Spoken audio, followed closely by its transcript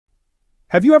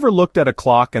Have you ever looked at a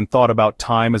clock and thought about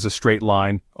time as a straight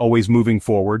line, always moving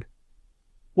forward?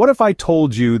 What if I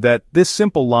told you that this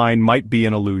simple line might be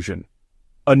an illusion?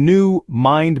 A new,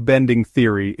 mind-bending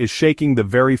theory is shaking the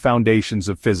very foundations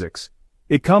of physics.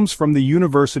 It comes from the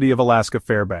University of Alaska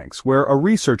Fairbanks, where a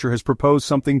researcher has proposed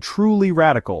something truly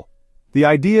radical. The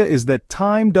idea is that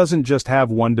time doesn't just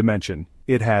have one dimension,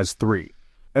 it has three.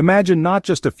 Imagine not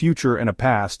just a future and a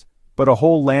past, but a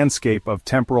whole landscape of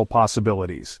temporal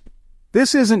possibilities.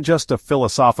 This isn't just a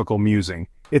philosophical musing,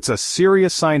 it's a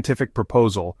serious scientific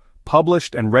proposal,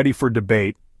 published and ready for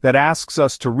debate, that asks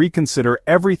us to reconsider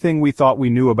everything we thought we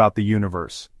knew about the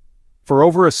universe. For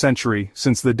over a century,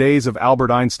 since the days of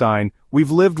Albert Einstein,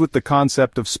 we've lived with the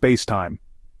concept of spacetime.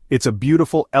 It's a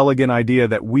beautiful, elegant idea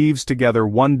that weaves together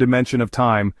one dimension of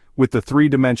time with the three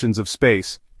dimensions of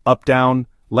space, up-down,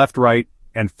 left-right,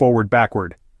 and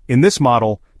forward-backward. In this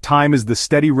model, time is the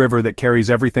steady river that carries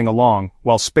everything along,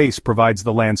 while space provides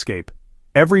the landscape.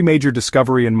 Every major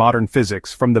discovery in modern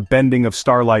physics, from the bending of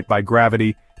starlight by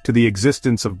gravity to the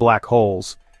existence of black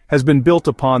holes, has been built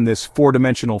upon this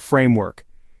four-dimensional framework.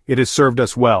 It has served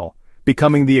us well,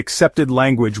 becoming the accepted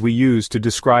language we use to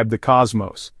describe the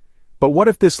cosmos. But what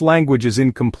if this language is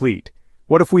incomplete?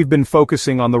 What if we've been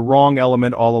focusing on the wrong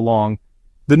element all along?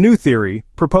 The new theory,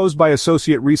 proposed by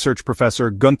Associate Research Professor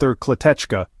Gunther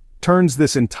Kletetschka, turns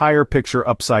this entire picture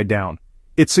upside down.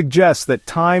 It suggests that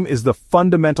time is the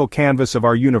fundamental canvas of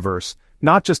our universe,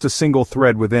 not just a single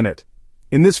thread within it.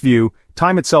 In this view,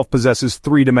 time itself possesses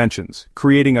three dimensions,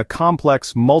 creating a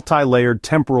complex, multi-layered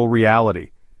temporal reality.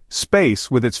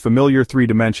 Space, with its familiar three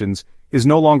dimensions, is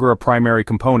no longer a primary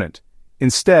component.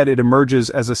 Instead, it emerges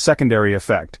as a secondary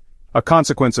effect, a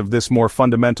consequence of this more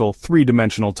fundamental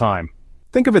three-dimensional time.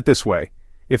 Think of it this way.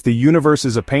 If the universe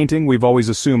is a painting, we've always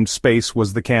assumed space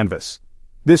was the canvas.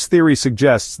 This theory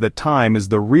suggests that time is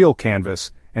the real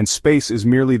canvas, and space is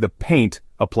merely the paint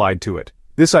applied to it.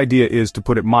 This idea is, to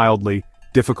put it mildly,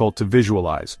 difficult to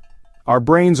visualize. Our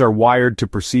brains are wired to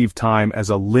perceive time as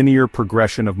a linear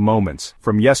progression of moments,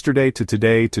 from yesterday to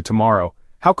today to tomorrow.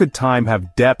 How could time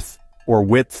have depth, or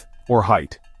width, or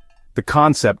height? The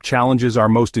concept challenges our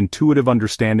most intuitive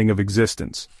understanding of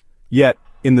existence. Yet,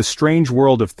 in the strange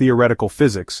world of theoretical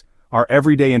physics, our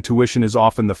everyday intuition is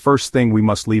often the first thing we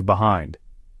must leave behind.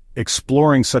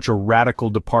 Exploring such a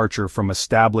radical departure from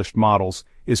established models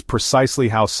is precisely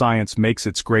how science makes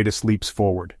its greatest leaps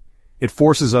forward. It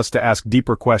forces us to ask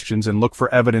deeper questions and look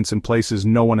for evidence in places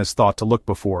no one has thought to look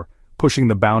before, pushing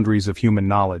the boundaries of human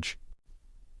knowledge.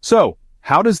 So,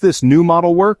 how does this new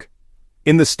model work?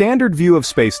 In the standard view of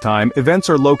spacetime,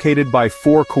 events are located by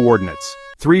four coordinates,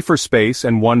 3 for space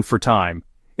and 1 for time.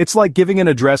 It's like giving an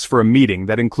address for a meeting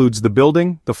that includes the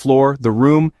building, the floor, the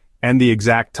room, and the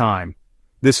exact time.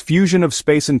 This fusion of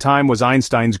space and time was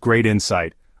Einstein's great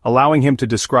insight, allowing him to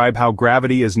describe how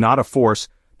gravity is not a force,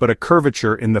 but a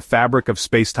curvature in the fabric of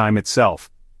spacetime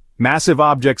itself. Massive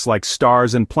objects like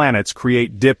stars and planets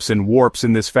create dips and warps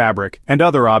in this fabric, and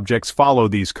other objects follow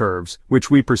these curves, which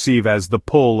we perceive as the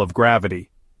pull of gravity.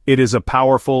 It is a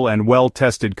powerful and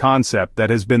well-tested concept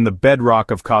that has been the bedrock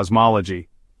of cosmology.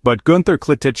 But Gunther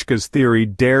Kletetschka's theory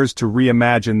dares to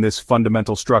reimagine this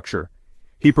fundamental structure.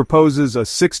 He proposes a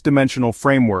six-dimensional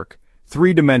framework,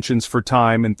 3 dimensions for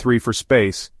time and 3 for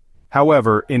space.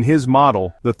 However, in his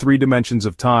model, the 3 dimensions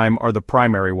of time are the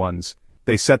primary ones.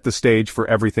 They set the stage for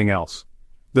everything else.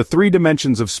 The 3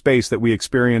 dimensions of space that we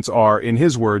experience are, in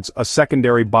his words, a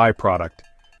secondary byproduct.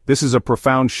 This is a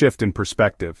profound shift in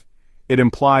perspective. It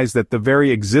implies that the very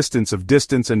existence of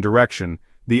distance and direction,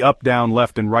 the up, down,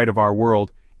 left, and right of our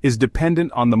world, is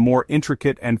dependent on the more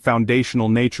intricate and foundational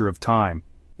nature of time.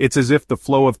 It's as if the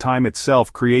flow of time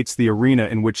itself creates the arena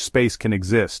in which space can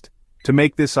exist. To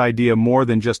make this idea more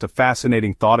than just a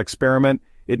fascinating thought experiment,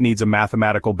 it needs a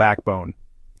mathematical backbone.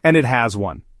 And it has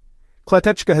one.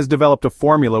 Kletetschka has developed a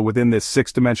formula within this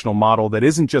six-dimensional model that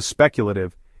isn't just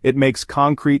speculative, it makes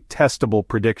concrete, testable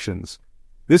predictions.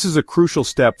 This is a crucial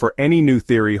step for any new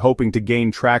theory hoping to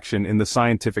gain traction in the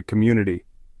scientific community.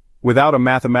 Without a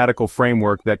mathematical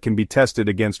framework that can be tested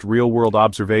against real-world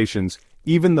observations,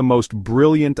 even the most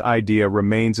brilliant idea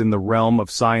remains in the realm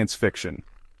of science fiction.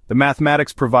 The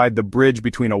mathematics provide the bridge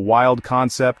between a wild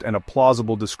concept and a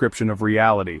plausible description of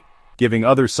reality, giving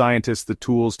other scientists the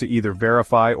tools to either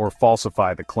verify or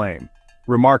falsify the claim.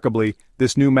 Remarkably,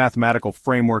 this new mathematical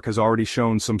framework has already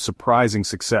shown some surprising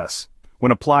success.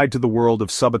 When applied to the world of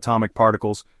subatomic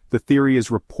particles, the theory is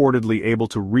reportedly able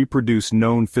to reproduce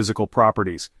known physical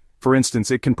properties. For instance,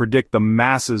 it can predict the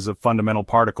masses of fundamental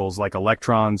particles like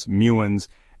electrons, muons,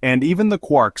 and even the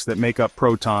quarks that make up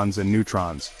protons and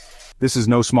neutrons. This is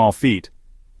no small feat.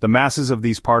 The masses of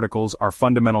these particles are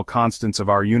fundamental constants of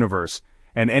our universe,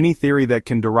 and any theory that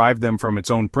can derive them from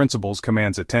its own principles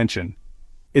commands attention.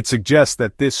 It suggests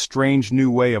that this strange new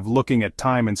way of looking at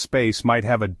time and space might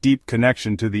have a deep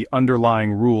connection to the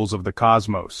underlying rules of the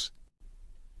cosmos.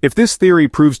 If this theory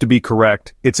proves to be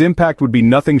correct, its impact would be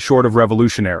nothing short of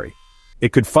revolutionary.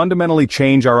 It could fundamentally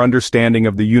change our understanding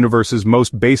of the universe's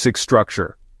most basic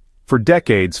structure. For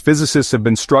decades, physicists have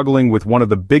been struggling with one of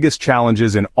the biggest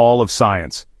challenges in all of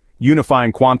science: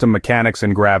 unifying quantum mechanics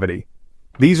and gravity.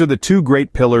 These are the two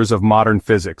great pillars of modern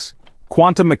physics.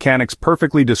 Quantum mechanics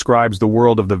perfectly describes the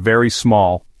world of the very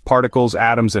small, particles,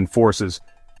 atoms, and forces,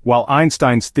 while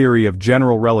Einstein's theory of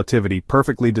general relativity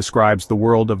perfectly describes the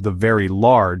world of the very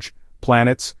large,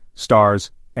 planets,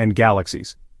 stars, and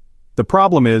galaxies. The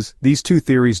problem is, these two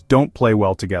theories don't play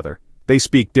well together. They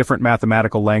speak different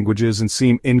mathematical languages and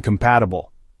seem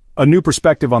incompatible. A new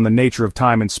perspective on the nature of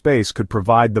time and space could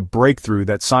provide the breakthrough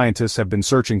that scientists have been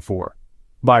searching for.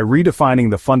 By redefining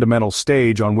the fundamental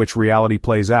stage on which reality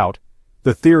plays out,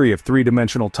 the theory of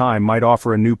three-dimensional time might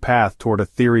offer a new path toward a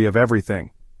theory of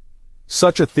everything.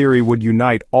 Such a theory would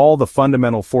unite all the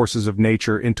fundamental forces of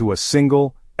nature into a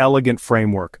single, elegant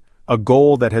framework, a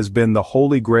goal that has been the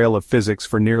holy grail of physics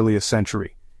for nearly a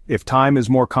century. If time is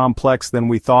more complex than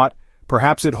we thought,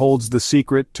 perhaps it holds the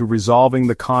secret to resolving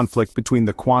the conflict between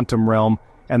the quantum realm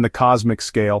and the cosmic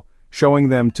scale, showing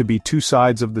them to be two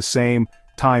sides of the same,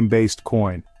 time-based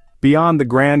coin. Beyond the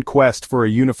grand quest for a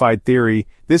unified theory,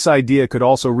 this idea could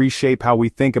also reshape how we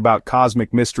think about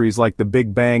cosmic mysteries like the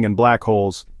Big Bang and black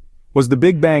holes. Was the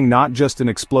Big Bang not just an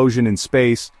explosion in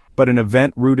space, but an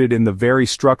event rooted in the very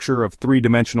structure of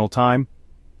three-dimensional time?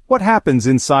 What happens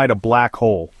inside a black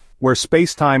hole, where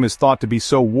space-time is thought to be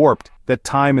so warped that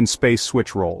time and space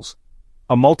switch roles?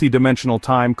 A multidimensional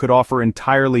time could offer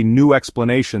entirely new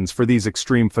explanations for these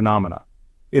extreme phenomena.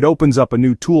 It opens up a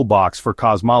new toolbox for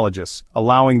cosmologists,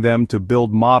 allowing them to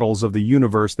build models of the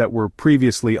universe that were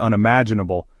previously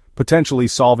unimaginable, potentially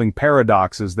solving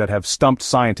paradoxes that have stumped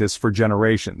scientists for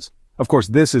generations. Of course,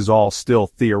 this is all still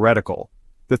theoretical.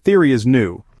 The theory is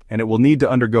new, and it will need to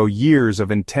undergo years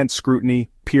of intense scrutiny,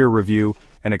 peer review,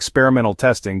 and experimental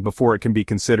testing before it can be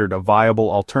considered a viable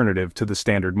alternative to the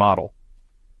standard model.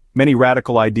 Many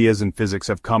radical ideas in physics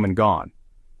have come and gone,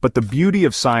 but the beauty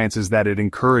of science is that it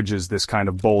encourages this kind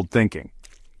of bold thinking.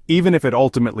 Even if it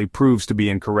ultimately proves to be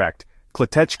incorrect,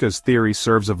 Kletetschka's theory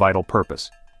serves a vital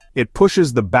purpose. It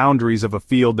pushes the boundaries of a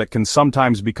field that can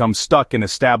sometimes become stuck in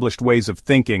established ways of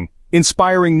thinking,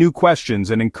 inspiring new questions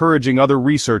and encouraging other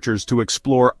researchers to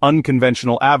explore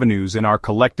unconventional avenues in our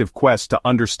collective quest to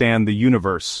understand the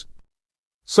universe.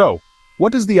 So,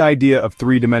 what does the idea of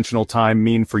three-dimensional time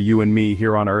mean for you and me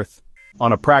here on Earth?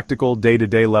 On a practical,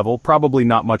 day-to-day level, probably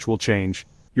not much will change.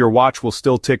 Your watch will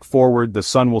still tick forward, the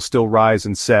sun will still rise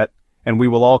and set, and we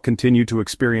will all continue to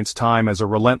experience time as a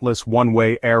relentless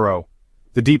one-way arrow.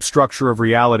 The deep structure of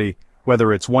reality,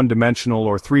 whether it's one-dimensional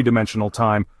or three-dimensional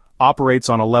time, operates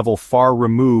on a level far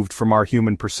removed from our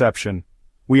human perception.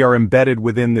 We are embedded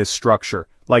within this structure,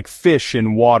 like fish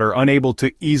in water, unable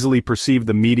to easily perceive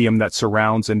the medium that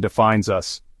surrounds and defines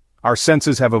us. Our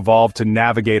senses have evolved to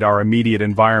navigate our immediate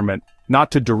environment,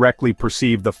 not to directly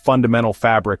perceive the fundamental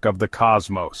fabric of the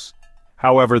cosmos.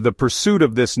 However, the pursuit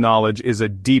of this knowledge is a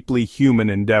deeply human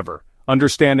endeavor.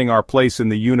 Understanding our place in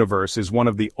the universe is one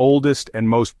of the oldest and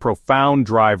most profound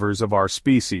drivers of our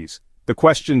species. The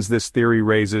questions this theory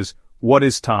raises: what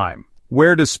is time?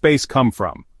 Where does space come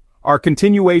from? Are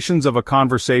continuations of a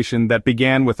conversation that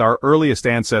began with our earliest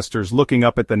ancestors looking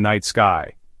up at the night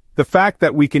sky. The fact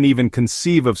that we can even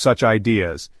conceive of such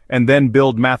ideas, and then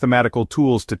build mathematical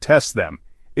tools to test them,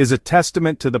 is a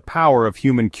testament to the power of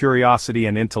human curiosity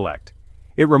and intellect.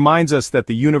 It reminds us that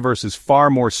the universe is far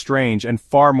more strange and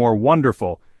far more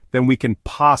wonderful than we can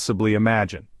possibly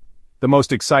imagine. The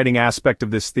most exciting aspect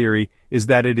of this theory is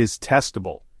that it is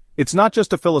testable. It's not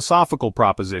just a philosophical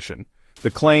proposition.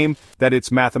 The claim that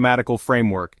its mathematical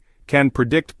framework can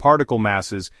predict particle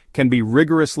masses can be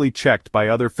rigorously checked by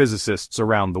other physicists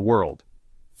around the world.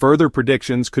 Further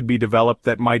predictions could be developed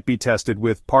that might be tested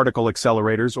with particle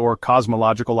accelerators or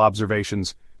cosmological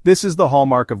observations. This is the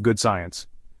hallmark of good science.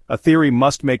 A theory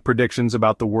must make predictions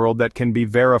about the world that can be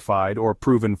verified or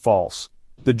proven false.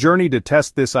 The journey to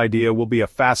test this idea will be a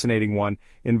fascinating one,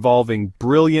 involving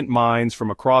brilliant minds from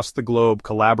across the globe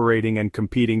collaborating and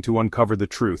competing to uncover the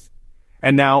truth.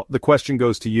 And now, the question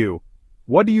goes to you.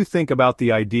 What do you think about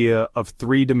the idea of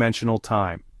three-dimensional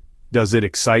time? Does it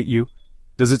excite you?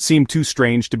 Does it seem too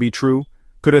strange to be true?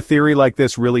 Could a theory like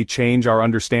this really change our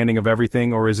understanding of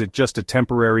everything, or is it just a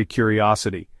temporary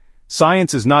curiosity?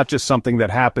 Science is not just something that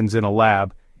happens in a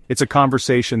lab, It's a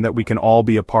conversation that we can all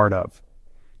be a part of.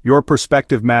 Your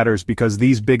perspective matters because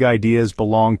these big ideas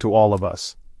belong to all of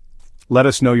us. Let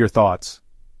us know your thoughts.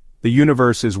 The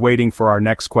universe is waiting for our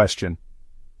next question.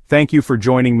 Thank you for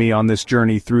joining me on this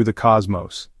journey through the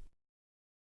cosmos.